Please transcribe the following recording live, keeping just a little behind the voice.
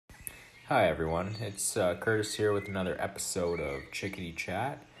Hi everyone, it's Curtis here with another episode of Chickadee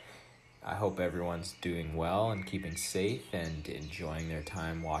Chat. I hope everyone's doing well and keeping safe and enjoying their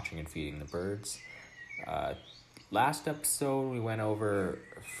time watching and feeding the birds. Uh, Last episode we went over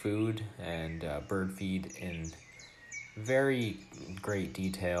food and bird feed in very great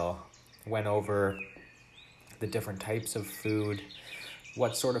detail. Went over the different types of food,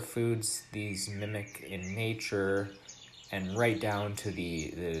 what sort of foods these mimic in nature, and right down to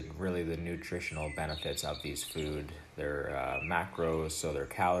the nutritional benefits of these food, their macros, so their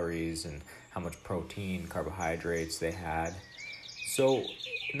calories and how much protein, carbohydrates they had. So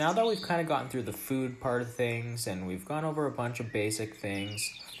now that we've kind of gotten through the food part of things and we've gone over a bunch of basic things,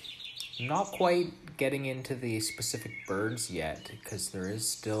 not quite getting into the specific birds yet because there is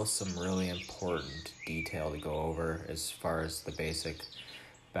still some really important detail to go over as far as the basic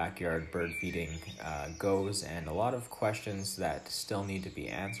backyard bird feeding goes, and a lot of questions that still need to be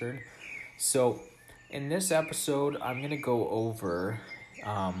answered. So in this episode, I'm going to go over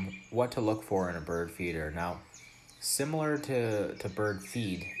what to look for in a bird feeder. Now, similar to bird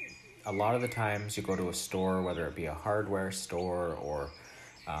feed, a lot of the times you go to a store, whether it be a hardware store or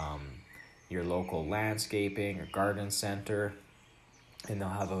your local landscaping or garden center, and they'll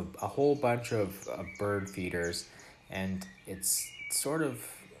have a whole bunch of bird feeders, and it's sort of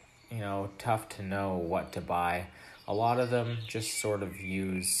tough to know what to buy. A lot of them just sort of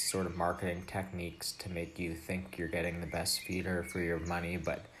use marketing techniques to make you think you're getting the best feeder for your money,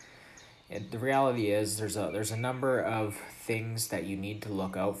 but the reality is there's a number of things that you need to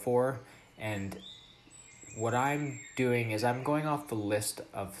look out for, and what I'm doing is I'm going off the list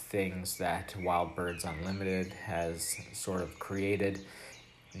of things that Wild Birds Unlimited has sort of created,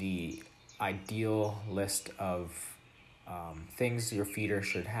 the ideal list of things your feeder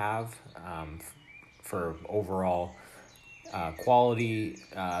should have for overall quality,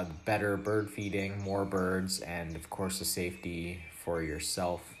 better bird feeding, more birds, and of course the safety for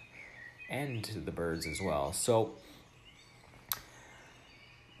yourself and the birds as well. So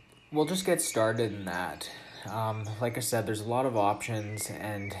we'll just get started in that. Like I said, there's a lot of options,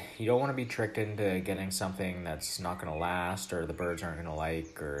 and you don't want to be tricked into getting something that's not going to last, or the birds aren't going to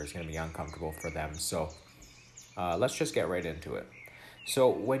like, or is going to be uncomfortable for them. So let's just get right into it. So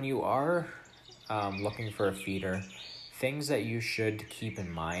when you are looking for a feeder, things that you should keep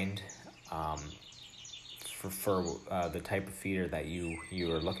in mind for the type of feeder that you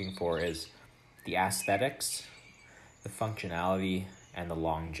are looking for is the aesthetics, the functionality, and the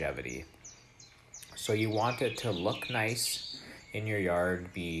longevity. So you want it to look nice in your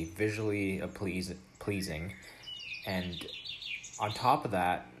yard, be visually pleasing, and on top of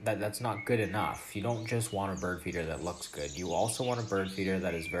that's not good enough. You don't just want a bird feeder that looks good. You also want a bird feeder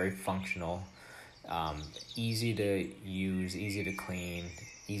that is very functional, easy to use, easy to clean,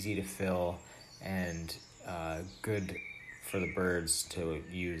 easy to fill, and good for the birds to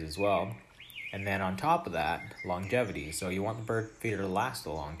use as well. And then on top of that, longevity. So you want the bird feeder to last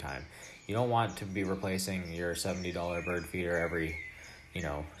a long time. You don't want to be replacing your $70 bird feeder every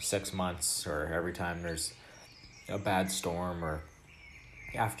 6 months, or every time there's a bad storm, or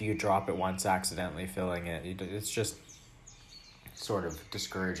after you drop it once accidentally filling it. It's just sort of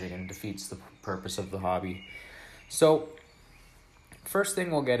discouraging and defeats the purpose of the hobby. So first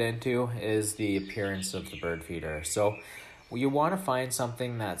thing we'll get into is the appearance of the bird feeder. So you want to find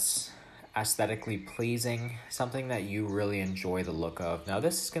something that's aesthetically pleasing, something that you really enjoy the look of. Now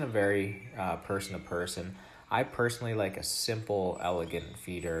this is going to vary person to person. I personally like a simple, elegant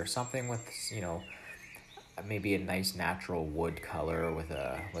feeder, something with maybe a nice natural wood color with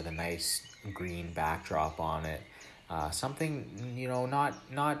a nice green backdrop on it. Something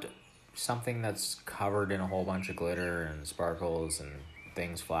not something that's covered in a whole bunch of glitter and sparkles and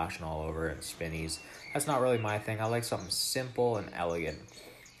things flashing all over it and spinnies. That's not really my thing. I like something simple and elegant.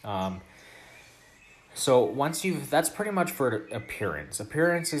 So that's pretty much for appearance.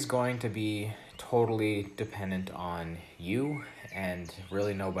 Appearance is going to be totally dependent on you and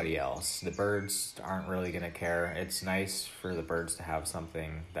really nobody else. The birds aren't really going to care. It's nice for the birds to have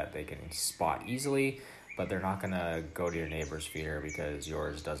something that they can spot easily, but they're not going to go to your neighbor's feeder because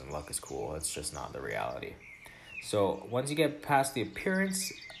yours doesn't look as cool. It's just not the reality. So once you get past the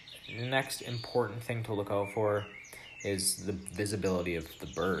appearance, the next important thing to look out for is the visibility of the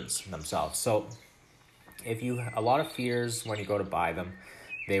birds themselves. So a lot of feeders, when you go to buy them,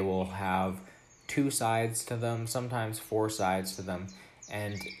 they will have 2 sides to them, sometimes 4 sides to them,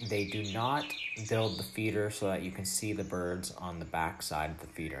 and they do not build the feeder so that you can see the birds on the back side of the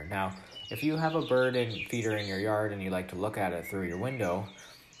feeder. Now, if you have a feeder in your yard and you like to look at it through your window,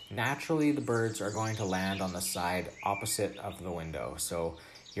 naturally the birds are going to land on the side opposite of the window. So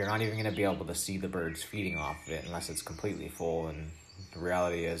you're not even going to be able to see the birds feeding off of it unless it's completely full, and the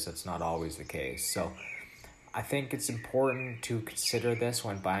reality is that's not always the case. So I think it's important to consider this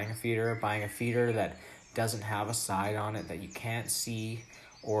when buying a feeder that doesn't have a side on it that you can't see,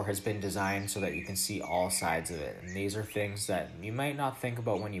 or has been designed so that you can see all sides of it. And these are things that you might not think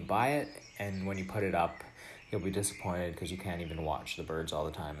about when you buy it, and when you put it up, you'll be disappointed because you can't even watch the birds all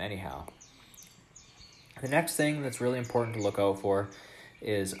the time anyhow. The next thing that's really important to look out for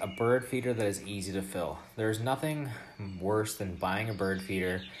is a bird feeder that is easy to fill. There's nothing worse than buying a bird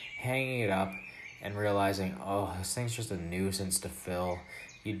feeder, hanging it up, and realizing, oh, this thing's just a nuisance to fill.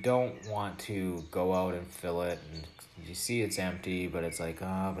 You don't want to go out and fill it, and you see it's empty, but it's like,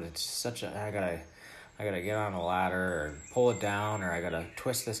 oh, but it's such a, I gotta get on a ladder or pull it down, or I gotta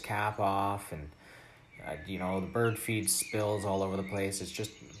twist this cap off, and the bird feed spills all over the place. It's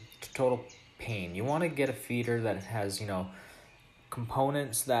just total pain. You want to get a feeder that has,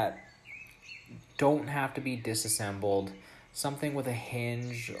 components that don't have to be disassembled, something with a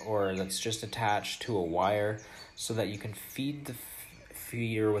hinge or that's just attached to a wire, so that you can feed the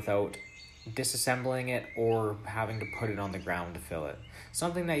feeder without disassembling it or having to put it on the ground to fill it.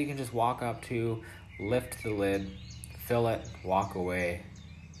 Something that you can just walk up to, lift the lid, fill it, walk away.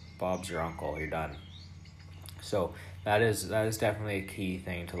 Bob's your uncle, you're done. So that is definitely a key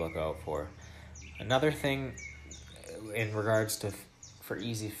thing to look out for. Another thing in regards to for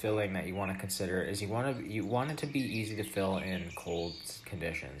easy filling that you want to consider is you want it to be easy to fill in cold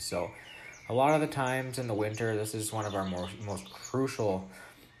conditions. So a lot of the times in the winter, this is one of our most crucial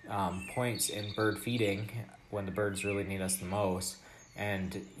points in bird feeding, when the birds really need us the most.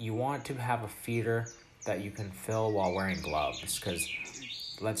 And you want to have a feeder that you can fill while wearing gloves, because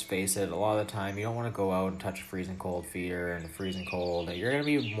let's face it, a lot of the time you don't want to go out and touch a freezing cold feeder in the freezing cold. You're going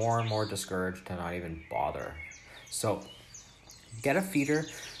to be more and more discouraged to not even bother. So get a feeder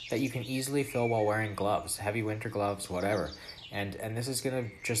that you can easily fill while wearing gloves, heavy winter gloves, whatever. And this is going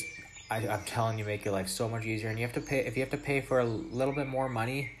to just, I'm telling you, make your life so much easier. And you have to pay, if you have to pay for a little bit more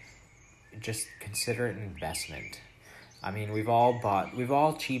money, just consider it an investment. I mean, we've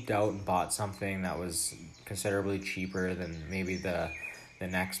all cheaped out and bought something that was considerably cheaper than maybe the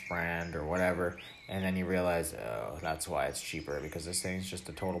next brand or whatever, and then you realize, oh, that's why it's cheaper, because this thing's just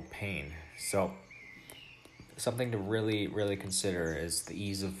a total pain. So something to really, really consider is the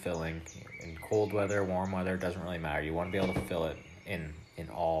ease of filling. In cold weather, warm weather, doesn't really matter. You want to be able to fill it in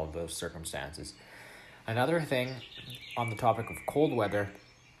all of those circumstances. Another thing on the topic of cold weather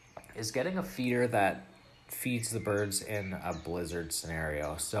is getting a feeder that feeds the birds in a blizzard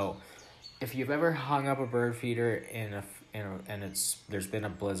scenario. So if you've ever hung up a bird feeder there's been a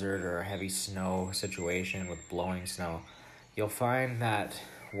blizzard or a heavy snow situation with blowing snow, you'll find that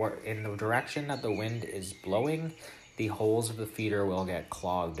in the direction that the wind is blowing, the holes of the feeder will get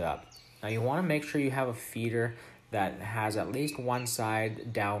clogged up. Now you want to make sure you have a feeder that has at least one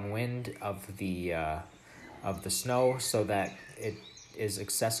side downwind of the snow, so that it is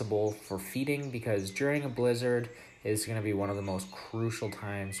accessible for feeding, because during a blizzard is going to be one of the most crucial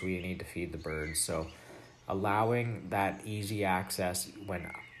times we need to feed the birds. So allowing that easy access when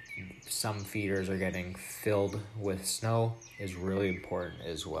some feeders are getting filled with snow is really important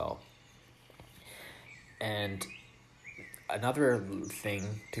as well. And another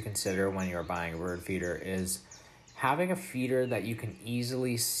thing to consider when you're buying a bird feeder is having a feeder that you can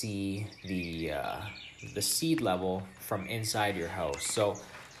easily see the seed level from inside your house. So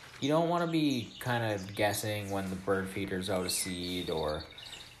you don't want to be kind of guessing when the bird feeder's out of seed, or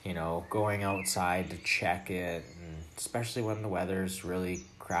going outside to check it, and especially when the weather's really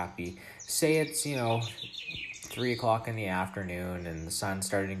crappy. Say it's 3 o'clock in the afternoon and the sun's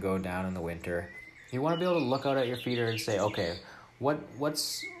starting to go down in the winter. You want to be able to look out at your feeder and say, okay,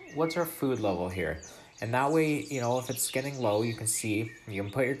 what's our food level here? And that way, if it's getting low, you can see, you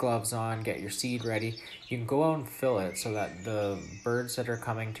can put your gloves on, get your seed ready. You can go out and fill it so that the birds that are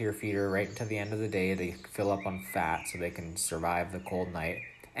coming to your feeder right until the end of the day, they fill up on fat so they can survive the cold night.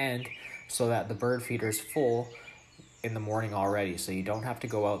 And so that the bird feeder is full in the morning already, so you don't have to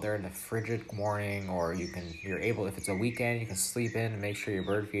go out there in the frigid morning, or you're able, if it's a weekend, you can sleep in and make sure your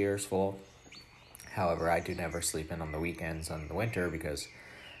bird feeder is full. However, I do never sleep in on the weekends on the winter, because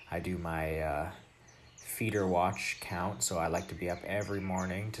I do my feeder watch count, so I like to be up every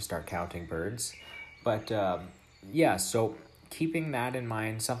morning to start counting birds. But so keeping that in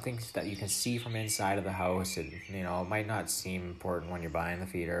mind, something that you can see from inside of the house, it might not seem important when you're buying the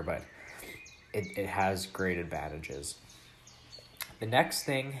feeder, but it has great advantages. The next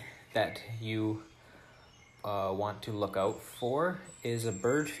thing that you want to look out for is a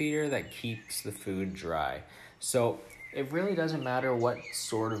bird feeder that keeps the food dry. So it really doesn't matter what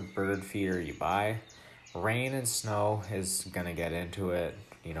sort of bird feeder you buy. Rain and snow is going to get into it.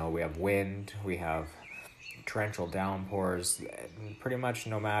 You know, we have wind, we have torrential downpours. Pretty much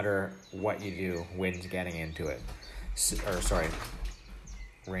no matter what you do, wind's getting into it.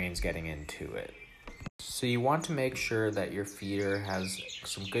 Rain's getting into it. So you want to make sure that your feeder has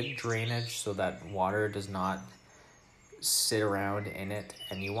some good drainage so that water does not sit around in it.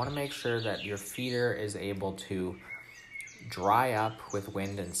 And you want to make sure that your feeder is able to dry up with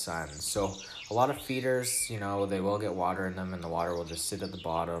wind and sun. So a lot of feeders, you know, they will get water in them and the water will just sit at the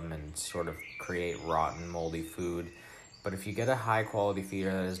bottom and sort of create rotten, moldy food. But if you get a high quality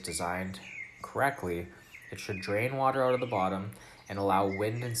feeder that is designed correctly, it should drain water out of the bottom and allow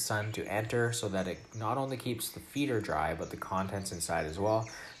wind and sun to enter so that it not only keeps the feeder dry, but the contents inside as well.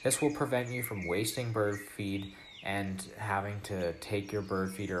 This will prevent you from wasting bird feed and having to take your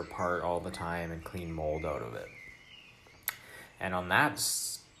bird feeder apart all the time and clean mold out of it. And on that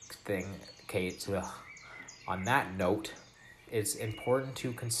thing, Kate, on that note, it's important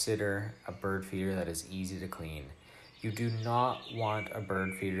to consider a bird feeder that is easy to clean. You do not want a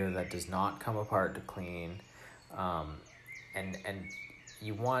bird feeder that does not come apart to clean, and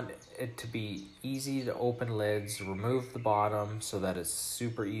you want it to be easy to open lids, remove the bottom so that it's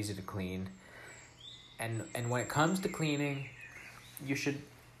super easy to clean. And when it comes to cleaning, you should,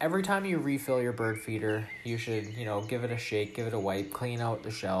 every time you refill your bird feeder, you should, you know, give it a shake, give it a wipe, clean out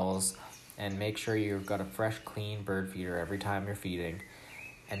the shells, and make sure you've got a fresh, clean bird feeder every time you're feeding.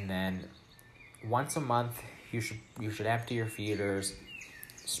 And then once a month, you should empty your feeders,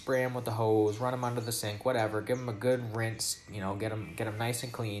 spray them with the hose, run them under the sink, whatever. Give them a good rinse, you know, get them nice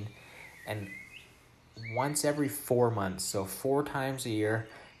and clean. And once every 4 months, so 4 times a year,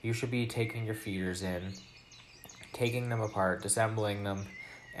 you should be taking your feeders in, taking them apart, disassembling them,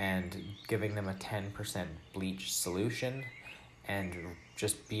 and giving them a 10% bleach solution, and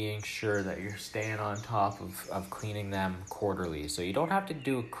just being sure that you're staying on top of cleaning them quarterly. So you don't have to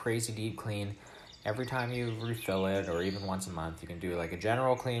do a crazy deep clean every time you refill it, or even once a month. You can do like a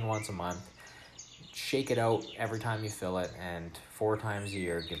general clean once a month, shake it out every time you fill it, and 4 times a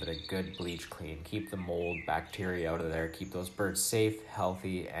year, give it a good bleach clean. Keep the mold, bacteria out of there, keep those birds safe,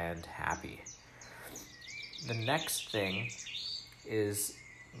 healthy, and happy. The next thing is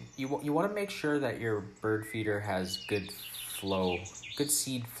you want to make sure that your bird feeder has good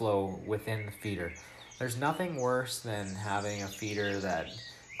seed flow within the feeder. There's nothing worse than having a feeder that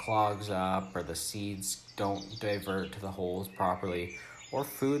clogs up, or the seeds don't divert to the holes properly, or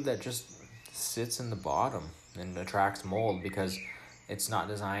food that just sits in the bottom and attracts mold because it's not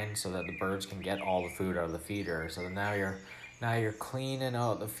designed so that the birds can get all the food out of the feeder. So now you're cleaning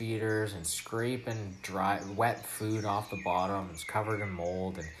out the feeders and scraping wet food off the bottom. It's covered in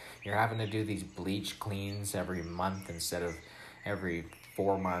mold, and you're having to do these bleach cleans every month instead of every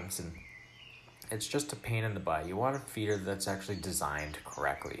 4 months, and it's just a pain in the butt. You want a feeder that's actually designed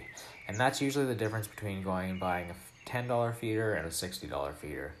correctly, and that's usually the difference between going and buying a $10 feeder and a $60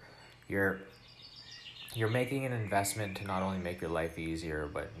 feeder. You're making an investment to not only make your life easier,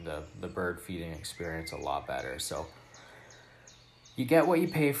 but the bird feeding experience a lot better. So you get what you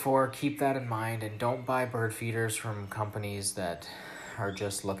pay for. Keep that in mind, and don't buy bird feeders from companies that are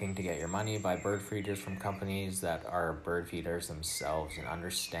just looking to get your money. Buy bird feeders from companies that are bird feeders themselves and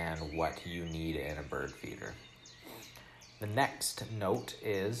understand what you need in a bird feeder. The next note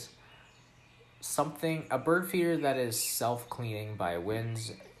is a bird feeder that is self-cleaning by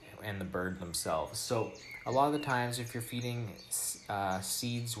winds and the bird themselves. So a lot of the times, if you're feeding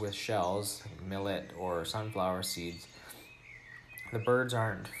seeds with shells, millet or sunflower seeds, the birds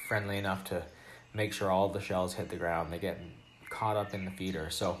aren't friendly enough to make sure all the shells hit the ground. They get caught up in the feeder.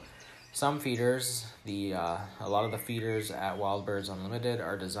 So some feeders, a lot of the feeders at Wild Birds Unlimited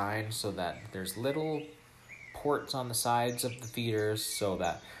are designed so that there's little ports on the sides of the feeders so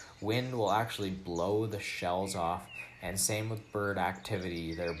that wind will actually blow the shells off. And same with bird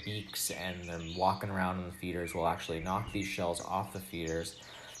activity. Their beaks and them walking around in the feeders will actually knock these shells off the feeders.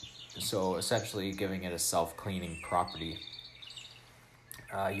 So essentially giving it a self-cleaning property.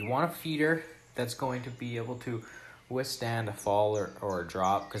 You want a feeder that's going to be able to withstand a fall or a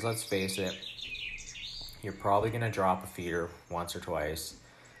drop, because let's face it, you're probably going to drop a feeder once or twice.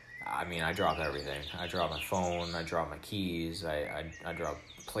 I mean, I drop everything. I drop my phone, I drop my keys, I drop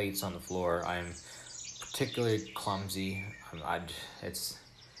plates on the floor. I'm particularly clumsy.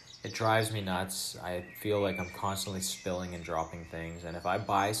 It drives me nuts. I feel like I'm constantly spilling and dropping things, and if I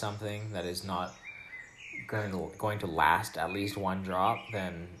buy something that is not going to last at least one drop,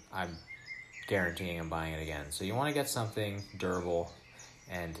 then I'm guaranteeing I'm buying it again. So you want to get something durable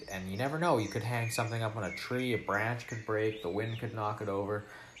And you never know, you could hang something up on a tree, a branch could break, the wind could knock it over.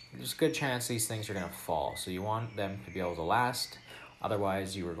 There's a good chance these things are going to fall, so you want them to be able to last.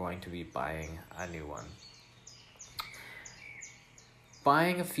 Otherwise, you are going to be buying a new one.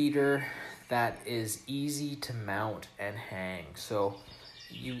 Buying a feeder that is easy to mount and hang. So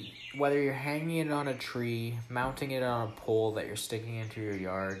whether you're hanging it on a tree, mounting it on a pole that you're sticking into your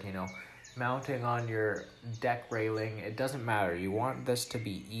yard, mounting on your deck railing, it doesn't matter. You want this to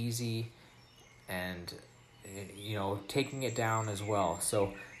be easy and, taking it down as well.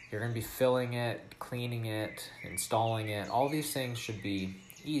 So you're going to be filling it, cleaning it, installing it. All these things should be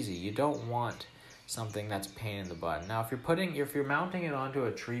easy. You don't want something that's a pain in the butt. Now, if you're mounting it onto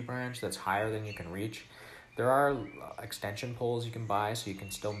a tree branch that's higher than you can reach, there are extension poles you can buy, so you can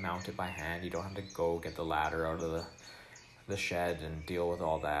still mount it by hand. You don't have to go get the ladder out of the shed and deal with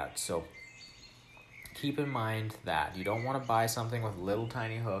all that. So keep in mind that you don't want to buy something with a little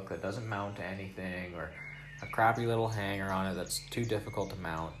tiny hook that doesn't mount to anything, or a crappy little hanger on it that's too difficult to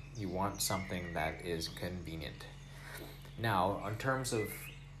mount. You want something that is convenient. Now, in terms of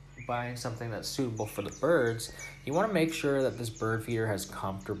buying something that's suitable for the birds, you want to make sure that this bird feeder has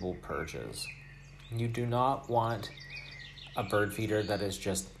comfortable perches. You do not want a bird feeder that is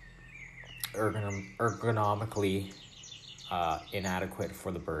just ergonomically inadequate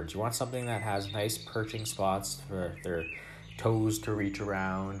for the birds. You want something that has nice perching spots for their toes to reach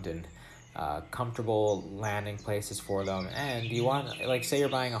around, and comfortable landing places for them. And you want, say you're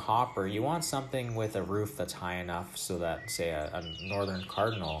buying a hopper, you want something with a roof that's high enough so that, say, a northern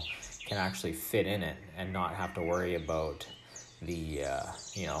cardinal can actually fit in it and not have to worry about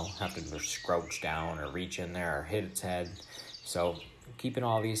have to scrouch down or reach in there or hit its head. So keeping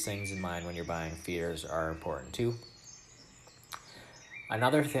all these things in mind when you're buying feeders are important too.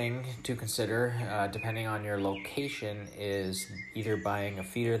 Another thing to consider, depending on your location, is either buying a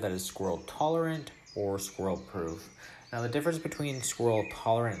feeder that is squirrel tolerant or squirrel proof. Now, the difference between squirrel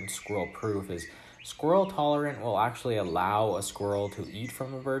tolerant and squirrel proof is squirrel tolerant will actually allow a squirrel to eat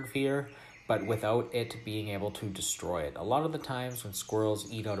from a bird feeder, but without it being able to destroy it. A lot of the times when squirrels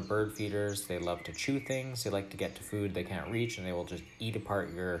eat out of bird feeders, they love to chew things, they like to get to food they can't reach, and they will just eat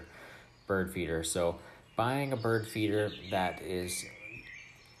apart your bird feeder. So buying a bird feeder that is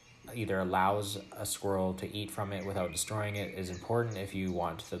either allows a squirrel to eat from it without destroying it is important if you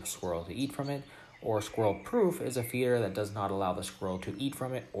want the squirrel to eat from it, or squirrel proof is a feeder that does not allow the squirrel to eat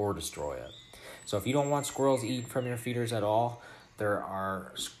from it or destroy it. So if you don't want squirrels to eat from your feeders at all, there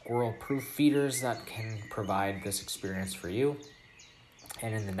are squirrel proof feeders that can provide this experience for you.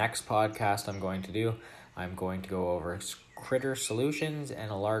 And in the next podcast I'm going to go over Critter Solutions,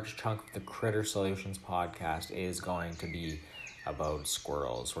 and a large chunk of the Critter Solutions podcast is going to be about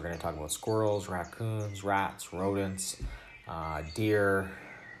squirrels. We're going to talk about squirrels, raccoons, rats, rodents, deer,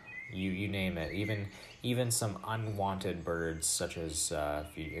 you name it. Even some unwanted birds, such as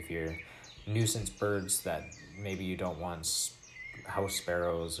if you're nuisance birds that maybe you don't want, house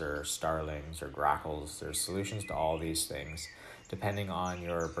sparrows or starlings or grackles. There's solutions to all these things depending on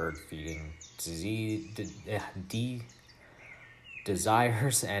your bird feeding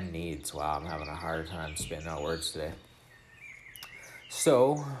desires and needs. Wow, I'm having a hard time spitting out words today.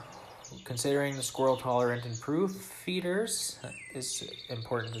 So, considering the squirrel tolerant and proof feeders is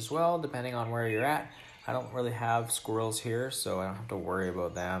important as well, depending on where you're at. I don't really have squirrels here, so I don't have to worry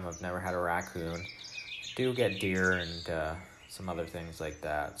about them. I've never had a raccoon. I do get deer and some other things like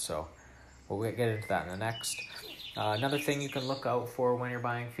that, so we'll get into that in the next. Another thing you can look out for when you're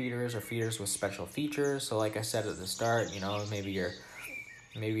buying feeders are feeders with special features. So like I said at the start, maybe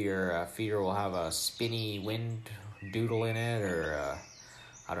your feeder will have a spinny wind doodle in it, or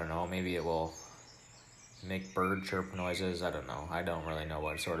I don't know, maybe it will make bird chirp noises. I don't know. I don't really know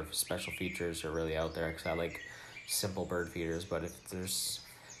what sort of special features are really out there, because I like simple bird feeders. But if there's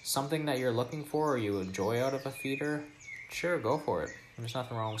something that you're looking for or you enjoy out of a feeder, sure, go for it. There's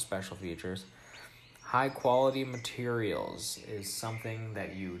nothing wrong with special features. High quality materials is something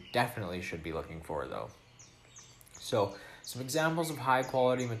that you definitely should be looking for, though. So some examples of high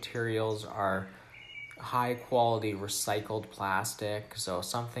quality materials are high quality recycled plastic, so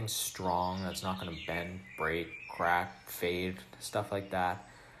something strong that's not going to bend, break, crack, fade, stuff like that.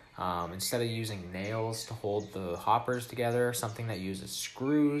 Instead of using nails to hold the hoppers together, something that uses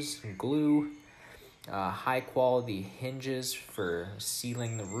screws and glue. High quality hinges for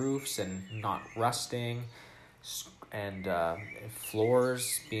sealing the roofs and not rusting, and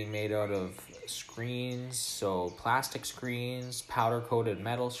floors being made out of screens, so plastic screens, powder coated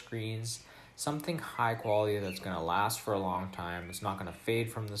metal screens, something high quality that's going to last for a long time. It's not going to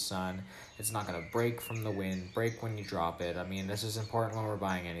fade from the sun. It's not going to break from the wind, break when you drop it. I mean, this is important when we're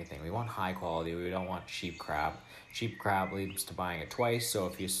buying anything. We want high quality. We don't want cheap crap. Cheap crap leads to buying it twice. So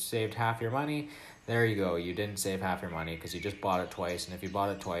if you saved half your money, there you go. You didn't save half your money because you just bought it twice. And if you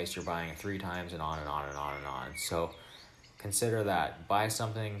bought it twice, you're buying it 3 times and on and on and on and on. So consider that. Buy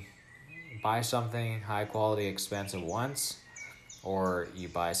something high quality, expensive once, or you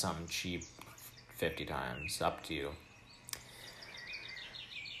buy something cheap 50 times. Up to you.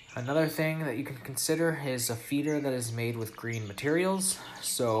 Another thing that you can consider is a feeder that is made with green materials.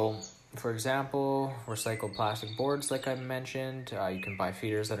 So, for example, recycled plastic boards, like I mentioned. You can buy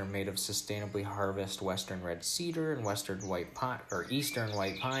feeders that are made of sustainably harvested western red cedar and western white pine or eastern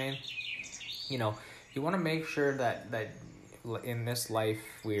white pine. You know, you want to make sure that in this life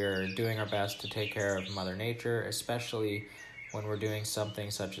we're doing our best to take care of Mother Nature, especially when we're doing something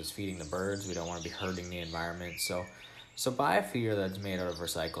such as feeding the birds. We don't want to be hurting the environment. So buy a feeder that's made out of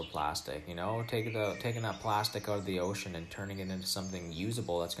recycled plastic. You know, taking that plastic out of the ocean and turning it into something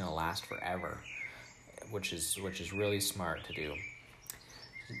usable that's going to last forever, which is really smart to do.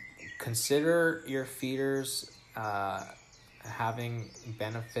 Consider your feeders having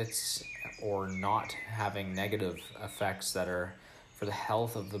benefits or not having negative effects that are for the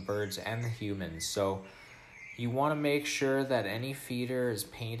health of the birds and the humans. So you want to make sure that any feeder is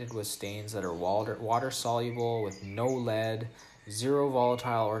painted with stains that are water soluble, with no lead, 0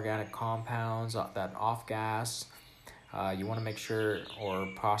 volatile organic compounds that off gas. You want to make sure or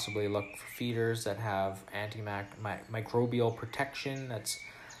possibly look for feeders that have antimicrobial protection that's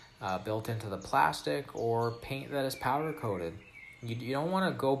built into the plastic, or paint that is powder coated. You don't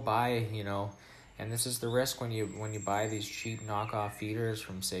want to go buy, and this is the risk when you buy these cheap knockoff feeders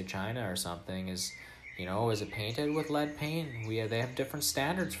from, say, China or something, is it painted with lead paint? They have different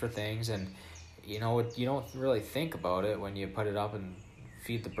standards for things, and you don't really think about it when you put it up and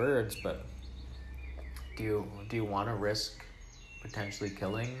feed the birds, but do you want to risk potentially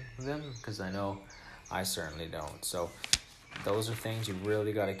killing them? Because I know I certainly don't. So those are things you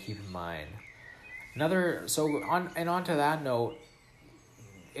really got to keep in mind. Onto that note,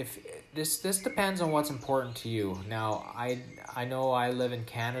 if this depends on what's important to you. Now, I know I live in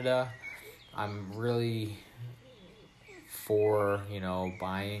Canada. I'm really for,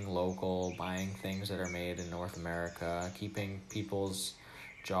 buying local, buying things that are made in North America, keeping people's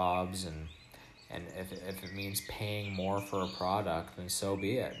jobs, and if it means paying more for a product, then so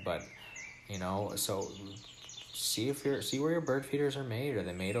be it. But, so see where your bird feeders are made. Are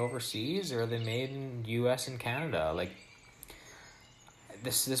they made overseas, or are they made in US and Canada? Like,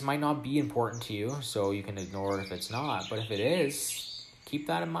 this might not be important to you, so you can ignore it if it's not. But if it is, keep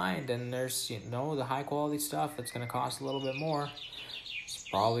that in mind. And there's the high quality stuff that's going to cost a little bit more. It's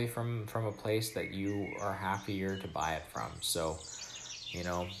probably from a place that you are happier to buy it from. So,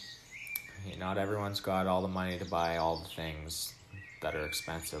 not everyone's got all the money to buy all the things that are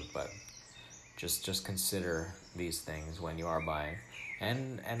expensive, but just consider these things when you are buying.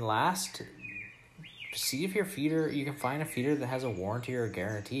 And last, see if you can find a feeder that has a warranty or a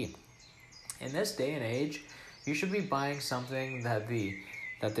guarantee. In this day and age, you should be buying something that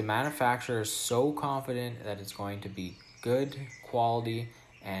the manufacturer is so confident that it's going to be good quality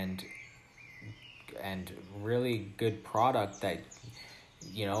and really good product that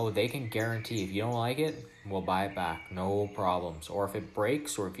they can guarantee. If you don't like it, we'll buy it back, no problems. Or if it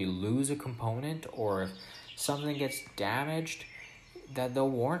breaks, or if you lose a component, or if something gets damaged, that they'll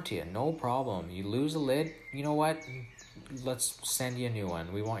warranty it, no problem. You lose a lid, you know what? Let's send you a new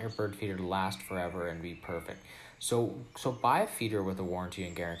one. We want your bird feeder to last forever and be perfect. So buy a feeder with a warranty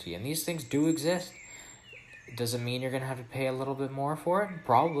and guarantee, and these things do exist. Does it mean you're gonna have to pay a little bit more for it?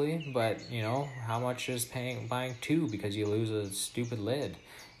 Probably, but how much is buying 2 because you lose a stupid lid?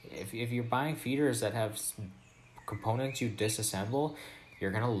 If you're buying feeders that have components you disassemble,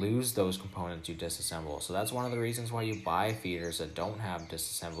 you're gonna lose those components you disassemble. So that's one of the reasons why you buy feeders that don't have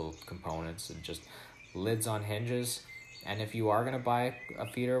disassembled components and just lids on hinges. And if you are gonna buy a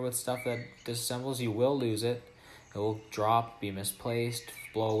feeder with stuff that disassembles, you will lose it. It will drop, be misplaced,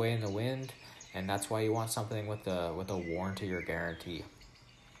 blow away in the wind, and that's why you want something with a warranty or guarantee.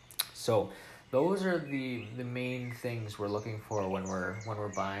 So those are the main things we're looking for when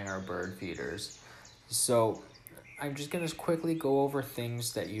we're buying our bird feeders. So I'm just gonna quickly go over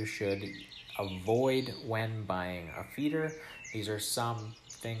things that you should avoid when buying a feeder. These are some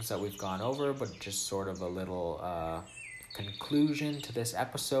things that we've gone over, but just sort of a little conclusion to this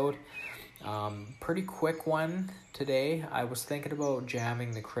episode. Pretty quick one today. I was thinking about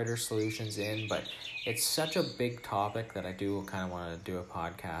jamming the critter solutions in, but it's such a big topic that I do kind of want to do a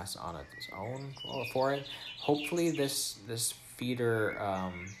podcast on its own for it. Hopefully this feeder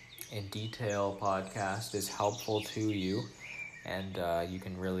in detail podcast is helpful to you, and you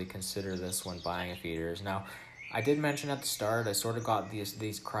can really consider this when buying a feeders. Now, I did mention at the start, I sort of got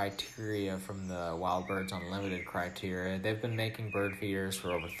these criteria from the Wild Birds Unlimited criteria. They've been making bird feeders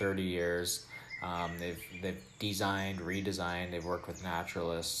for over 30 years. They've designed, redesigned, they've worked with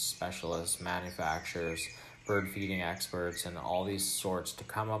naturalists, specialists, manufacturers, bird feeding experts, and all these sorts to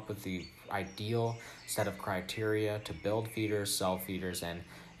come up with the ideal set of criteria to build feeders, sell feeders,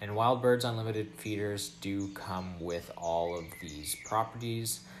 and Wild Birds Unlimited feeders do come with all of these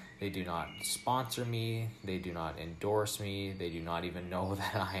properties. They do not sponsor me. They do not endorse me. They do not even know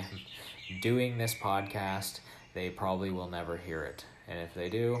that I am doing this podcast. They probably will never hear it. And if they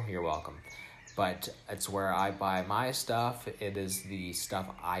do, you're welcome. But it's where I buy my stuff. It is the stuff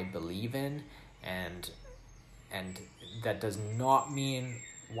I believe in. And that does not mean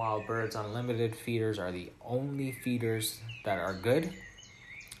Wild Birds Unlimited feeders are the only feeders that are good.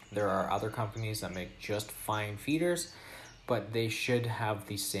 There are other companies that make just fine feeders, but they should have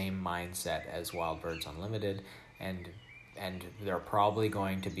the same mindset as Wild Birds Unlimited, and they're probably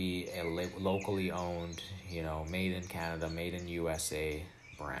going to be a locally owned, made in Canada, made in USA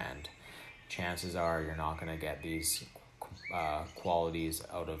brand. Chances are you're not going to get these qualities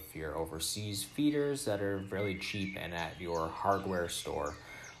out of your overseas feeders that are really cheap and at your hardware store.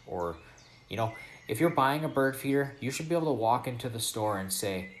 Or, if you're buying a bird feeder, you should be able to walk into the store and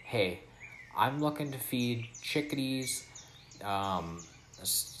say, hey, I'm looking to feed chickadees,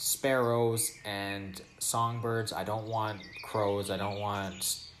 sparrows, and songbirds. I don't want crows, I don't want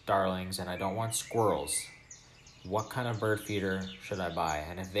starlings, and I don't want squirrels. What kind of bird feeder should I buy?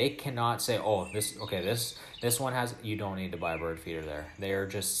 And if they cannot say, oh, this one has, you don't need to buy a bird feeder there. They are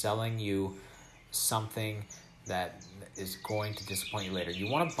just selling you something that is going to disappoint you later. You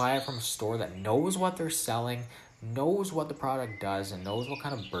want to buy it from a store that knows what they're selling, knows what the product does, and knows what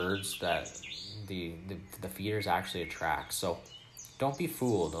kind of birds that the feeders actually attract. So don't be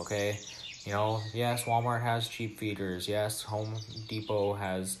fooled, okay? Yes, Walmart has cheap feeders. Yes, Home Depot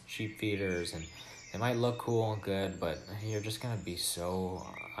has cheap feeders, and they might look cool and good, but you're just gonna be so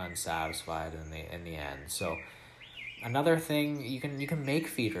unsatisfied in the end. So another thing, you can make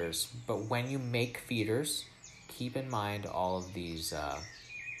feeders, but when you make feeders, keep in mind all of these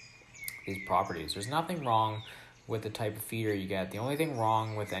properties. There's nothing wrong with the type of feeder you get. The only thing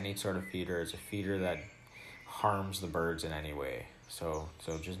wrong with any sort of feeder is a feeder that harms the birds in any way. So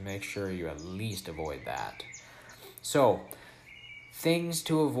just make sure you at least avoid that. So, things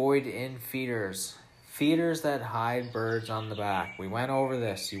to avoid in feeders. Feeders that hide birds on the back. We went over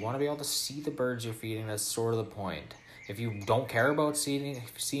this. You want to be able to see the birds you're feeding. That's sort of the point. If you don't care about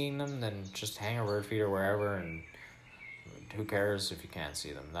seeing them, then just hang a bird feeder wherever, and who cares if you can't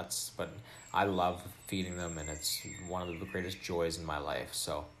see them. But I love feeding them, and it's one of the greatest joys in my life.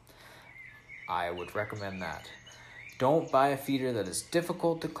 So I would recommend that. Don't buy a feeder that is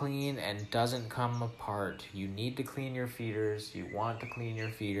difficult to clean and doesn't come apart. You need to clean your feeders. You want to clean your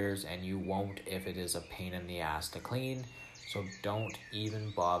feeders, and you won't if it is a pain in the ass to clean. So don't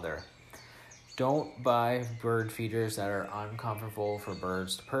even bother. Don't buy bird feeders that are uncomfortable for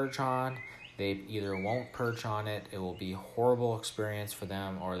birds to perch on. They either won't perch on it, it will be a horrible experience for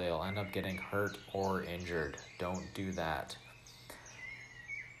them, or they'll end up getting hurt or injured. Don't do that.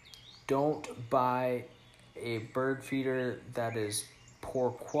 Don't buy a bird feeder that is poor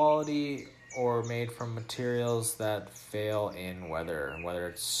quality or made from materials that fail in weather. Whether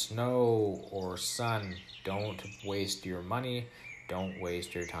it's snow or sun, don't waste your money. Don't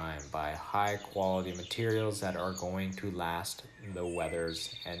waste your time. Buy high quality materials that are going to last the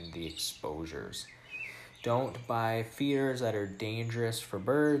weathers and the exposures. Don't buy feeders that are dangerous for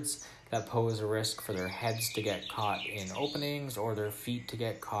birds, that pose a risk for their heads to get caught in openings or their feet to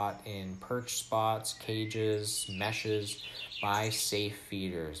get caught in perch spots, cages, meshes. Buy safe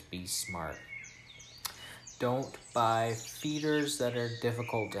feeders. Be smart. Don't buy feeders that are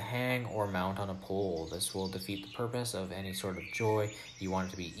difficult to hang or mount on a pole. This will defeat the purpose of any sort of joy. You want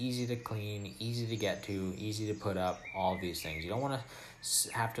it to be easy to clean, easy to get to, easy to put up, all of these things. You don't want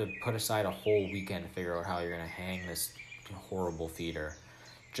to have to put aside a whole weekend to figure out how you're going to hang this horrible feeder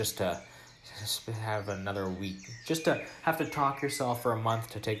just to have another week, just to have to talk yourself for a month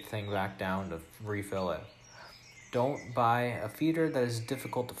to take the thing back down to refill it. Don't buy a feeder that is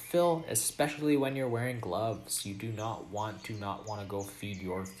difficult to fill, especially when you're wearing gloves. You do not want to go feed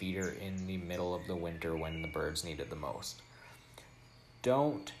your feeder in the middle of the winter when the birds need it the most.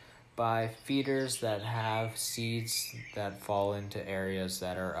 Don't buy feeders that have seeds that fall into areas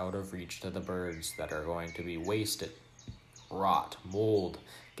that are out of reach to the birds, that are going to be wasted, rot, mold,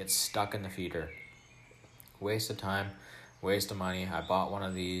 get stuck in the feeder. Waste of time, waste of money. I bought one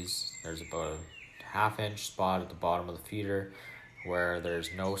of these. There's about a half-inch spot at the bottom of the feeder where there's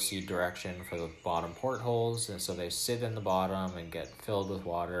no seed direction for the bottom portholes, and so they sit in the bottom and get filled with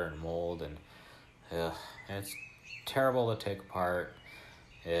water and mold, and it's terrible to take apart.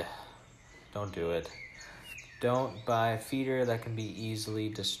 Don't do it. Don't buy a feeder that can be easily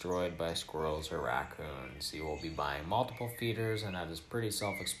destroyed by squirrels or raccoons. You will be buying multiple feeders, and that is pretty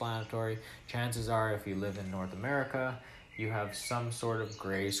self-explanatory. Chances are, if you live in North America, you have some sort of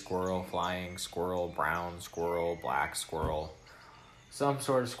gray squirrel, flying squirrel, brown squirrel, black squirrel, some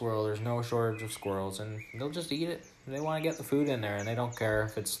sort of squirrel. There's no shortage of squirrels, and they'll just eat it. They want to get the food in there, and they don't care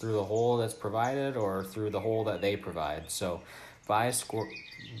if it's through the hole that's provided or through the hole that they provide. So buy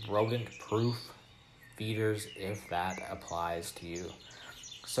rodent-proof feeders if that applies to you.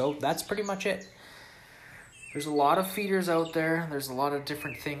 So that's pretty much it. There's a lot of feeders out there. There's a lot of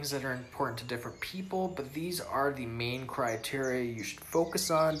different things that are important to different people, but these are the main criteria you should focus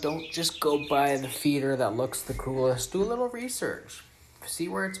on. Don't just go buy the feeder that looks the coolest. Do a little research. See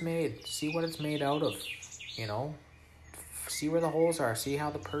where it's made. See what it's made out of. See where the holes are. See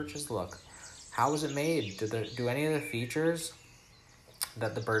how the perches look. How is it made? Do any of the features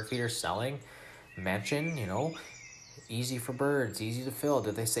that the bird feeder's selling mention, easy for birds, easy to fill?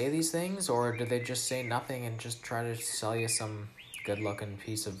 Did they say these things, or did they just say nothing and just try to sell you some good-looking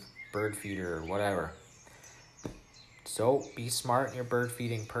piece of bird feeder or whatever? So be smart in your bird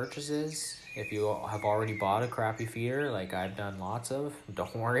feeding purchases. If you have already bought a crappy feeder, like I've done lots of,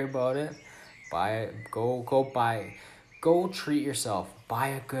 don't worry about it. Buy it. Go treat yourself. Buy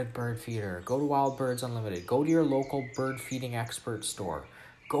a good bird feeder. Go to Wild Birds Unlimited. Go to your local bird feeding expert store.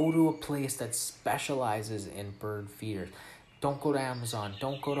 Go to a place that specializes in bird feeders. Don't go to Amazon.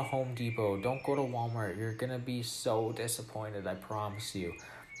 Don't go to Home Depot. Don't go to Walmart. You're going to be so disappointed, I promise you.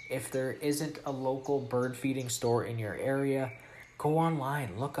 If there isn't a local bird feeding store in your area, go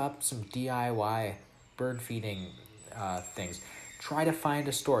online. Look up some DIY bird feeding things. Try to find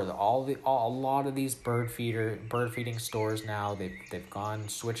a store. A lot of these bird feeding stores now, they've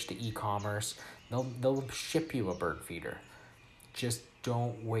switched to e-commerce. They'll ship you a bird feeder. Just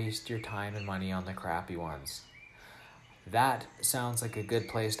don't waste your time and money on the crappy ones. That sounds like a good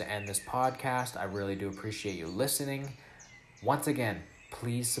place to end this podcast. I really do appreciate you listening. Once again,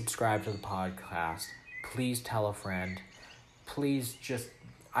 please subscribe to the podcast. Please tell a friend. Please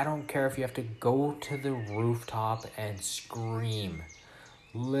I don't care if you have to go to the rooftop and scream.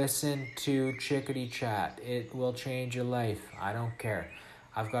 Listen to Chickadee Chat. It will change your life. I don't care.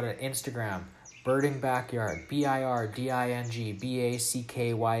 I've got an Instagram, Birding Backyard,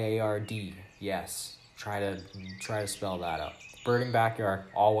 BirdingBakyard. Yes, try to spell that out. Birding Backyard,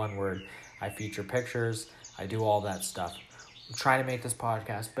 all one word. I feature pictures. I do all that stuff. I'm trying to make this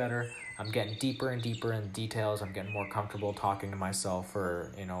podcast better. I'm getting deeper and deeper in details. I'm getting more comfortable talking to myself for,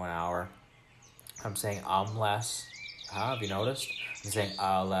 an hour. I'm saying less. Have you noticed? I'm saying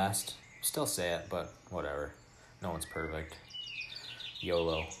less. Still say it, but whatever. No one's perfect.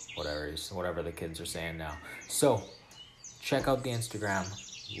 YOLO, whatever the kids are saying now. So, check out the Instagram.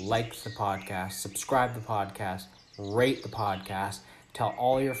 Like the podcast. Subscribe to the podcast. Rate the podcast. Tell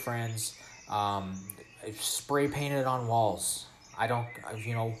all your friends. Spray paint it on walls.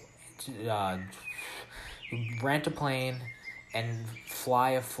 Rent a plane and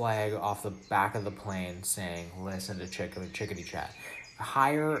fly a flag off the back of the plane saying, listen to Chickadee Chat.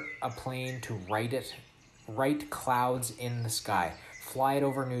 Hire a plane to write clouds in the sky. Fly it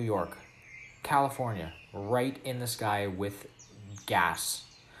over New York, California, right in the sky with gas.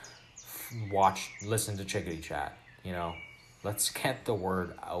 Listen to Chickadee Chat. Let's get the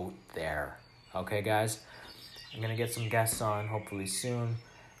word out there. Okay, guys? I'm going to get some guests on hopefully soon.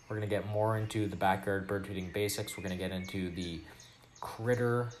 We're going to get more into the backyard bird feeding basics. We're going to get into the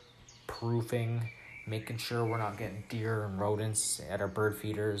critter proofing, making sure we're not getting deer and rodents at our bird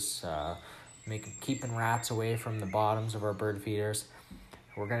feeders, keeping rats away from the bottoms of our bird feeders.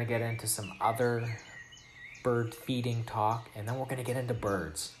 We're going to get into some other bird feeding talk, and then we're going to get into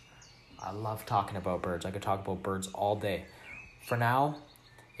birds. I love talking about birds. I could talk about birds all day. For now,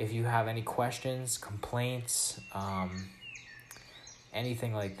 if you have any questions, complaints,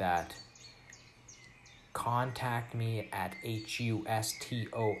 anything like that, contact me at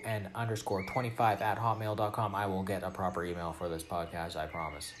HUSTON_25@hotmail.com. I will get a proper email for this podcast, I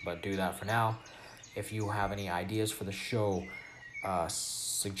promise. But do that for now. If you have any ideas for the show,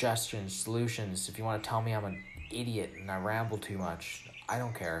 suggestions, solutions, if you want to tell me I'm an idiot and I ramble too much, I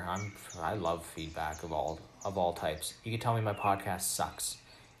don't care. I love feedback of all types. You can tell me my podcast sucks.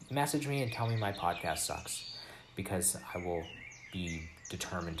 Message me and tell me my podcast sucks, because I will be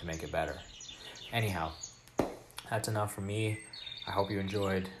determined to make it better. Anyhow, that's enough for me. I hope you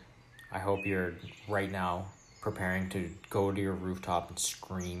enjoyed. I hope you're right now preparing to go to your rooftop and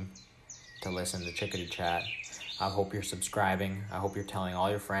scream to listen to Chickadee Chat. I hope you're subscribing. I hope you're telling all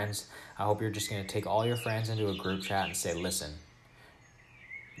your friends. I hope you're just going to take all your friends into a group chat and say, listen,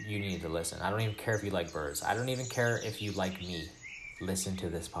 you need to listen. I don't even care if you like birds. I don't even care if you like me. Listen to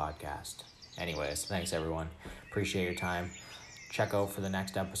this podcast. Anyways, thanks everyone. Appreciate your time. Check out for the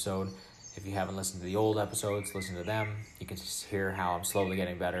next episode. If you haven't listened to the old episodes, listen to them. You can just hear how I'm slowly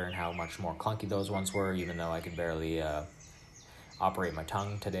getting better and how much more clunky those ones were, even though I could barely operate my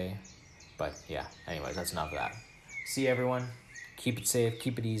tongue today. But yeah, anyways, that's enough of that. See you, everyone. Keep it safe,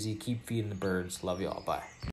 keep it easy, keep feeding the birds. Love you all. Bye.